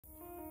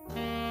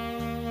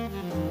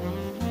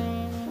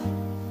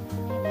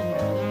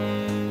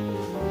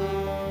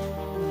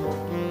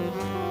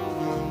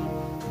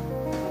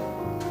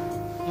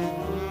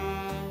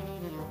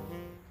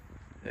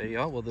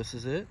Alright, y'all, well, this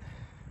is it.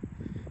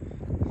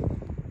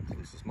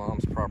 Lisa's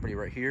mom's property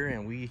right here,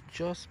 and we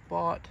just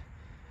bought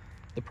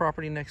the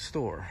property next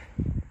door.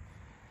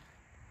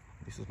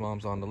 Lisa's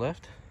mom's on the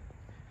left,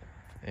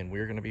 and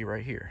we're gonna be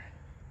right here.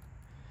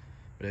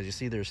 But as you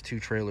see, there's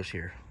two trailers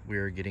here. We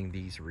are getting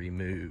these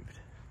removed.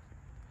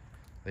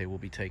 They will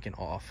be taken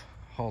off,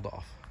 hauled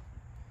off.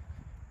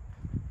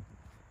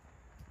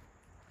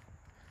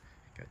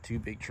 Got two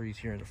big trees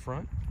here in the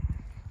front.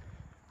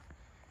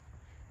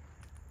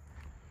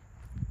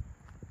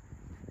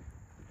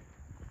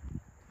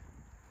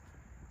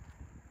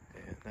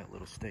 And that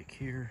little stake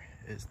here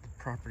is the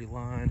property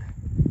line.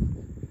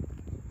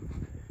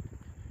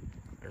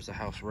 There's a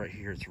house right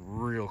here. It's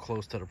real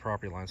close to the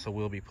property line, so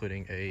we'll be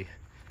putting a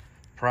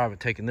private,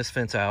 taking this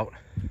fence out.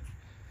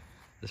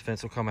 This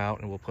fence will come out,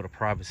 and we'll put a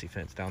privacy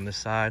fence down this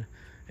side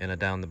and a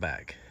down the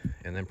back,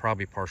 and then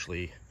probably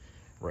partially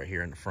right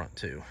here in the front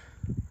too.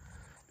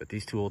 But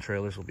these two old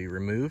trailers will be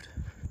removed.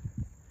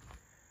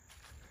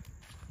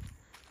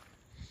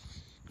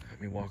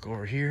 Let me walk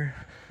over here.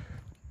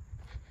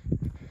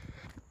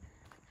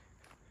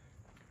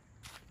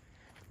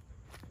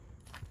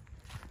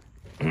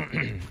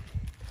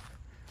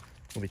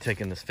 We'll be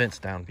taking this fence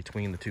down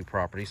between the two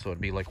properties, so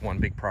it'd be like one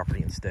big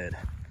property instead.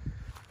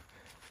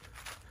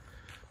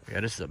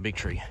 Yeah, this is a big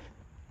tree.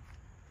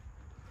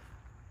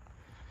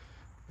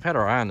 We've had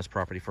our eye on this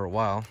property for a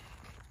while,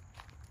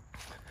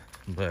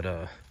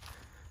 but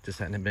just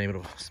hadn't been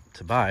able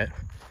to buy it.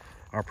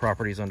 Our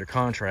property is under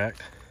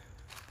contract.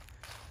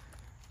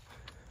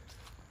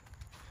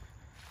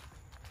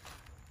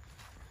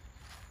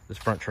 This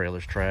front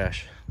trailer's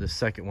trash. This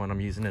second one,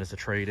 I'm using it as a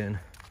trade-in.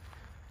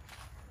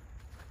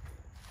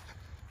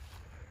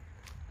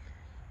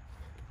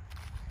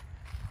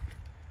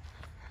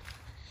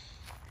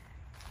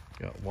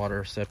 Got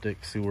water,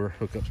 septic, sewer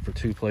hookups for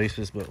two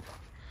places, but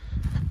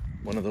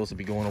one of those will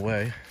be going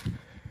away.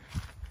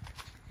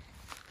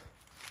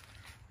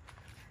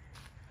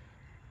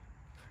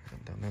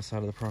 Down that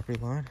side of the property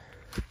line.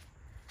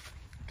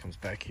 Comes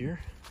back here.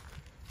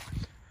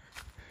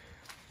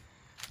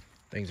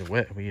 Things are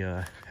wet. We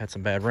had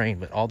some bad rain,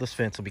 but all this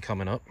fence will be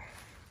coming up.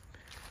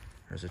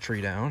 There's a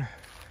tree down.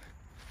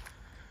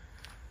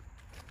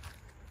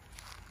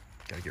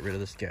 Gotta get rid of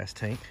this gas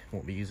tank.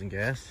 Won't be using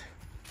gas.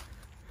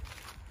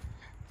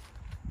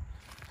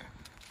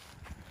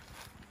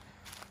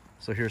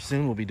 So here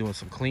soon we'll be doing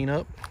some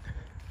cleanup,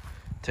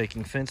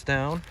 taking fence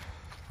down.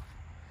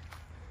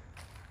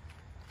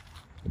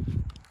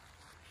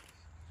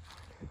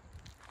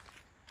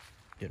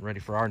 Getting ready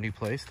for our new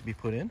place to be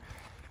put in.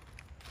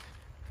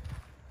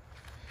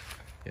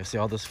 You see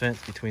all this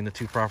fence between the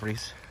two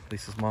properties,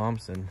 Lisa's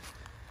mom's and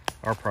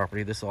our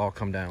property. This will all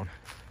come down,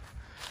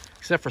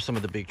 except for some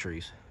of the big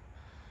trees.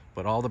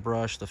 But all the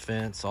brush, the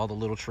fence, all the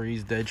little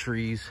trees, dead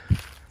trees,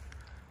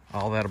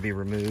 all that'll be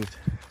removed.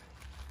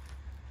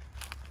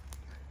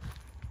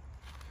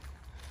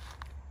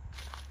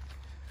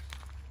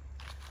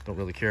 Don't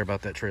really care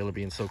about that trailer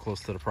being so close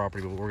to the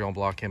property, but we're gonna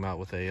block him out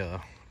with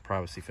a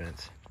privacy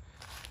fence.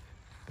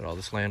 But all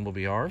this land will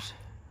be ours.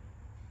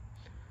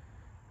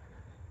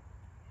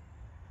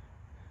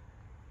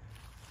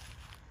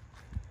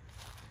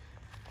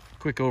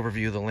 Quick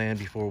overview of the land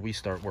before we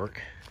start work.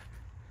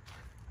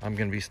 I'm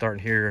gonna be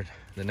starting here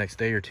the next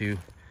day or two,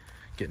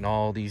 getting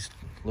all these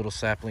little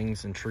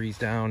saplings and trees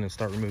down and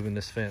start removing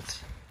this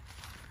fence.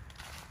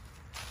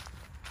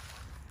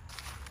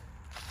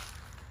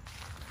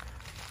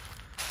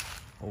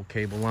 Old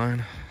cable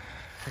line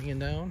hanging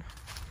down.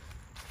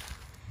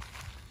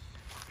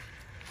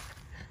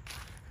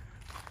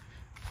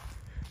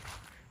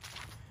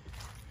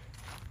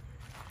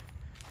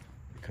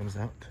 It comes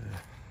out to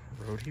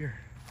the road here.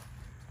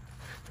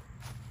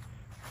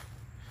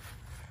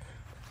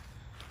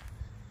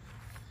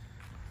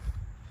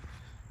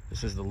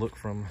 This is the look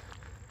from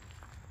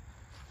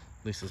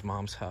Lisa's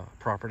mom's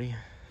property.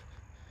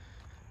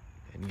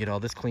 And get all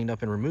this cleaned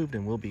up and removed,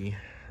 and we'll be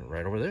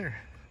right over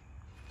there.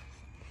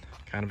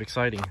 Kind of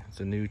exciting. It's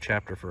a new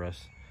chapter for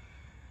us.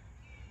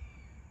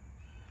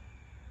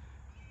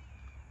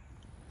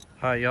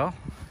 Hi, y'all.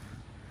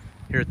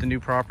 Here at the new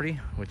property,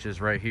 which is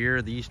right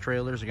here. These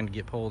trailers are going to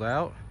get pulled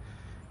out,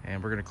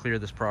 and we're going to clear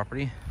this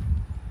property.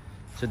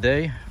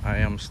 Today, I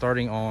am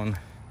starting on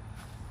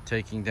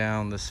taking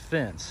down this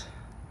fence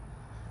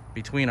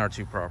between our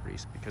two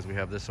properties, because we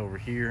have this over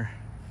here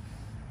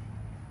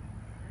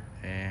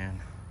and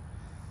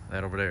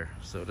that over there.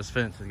 So this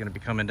fence is going to be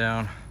coming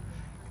down,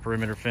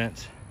 perimeter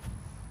fence,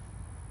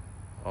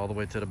 all the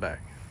way to the back.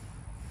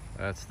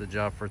 That's the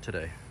job for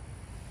today.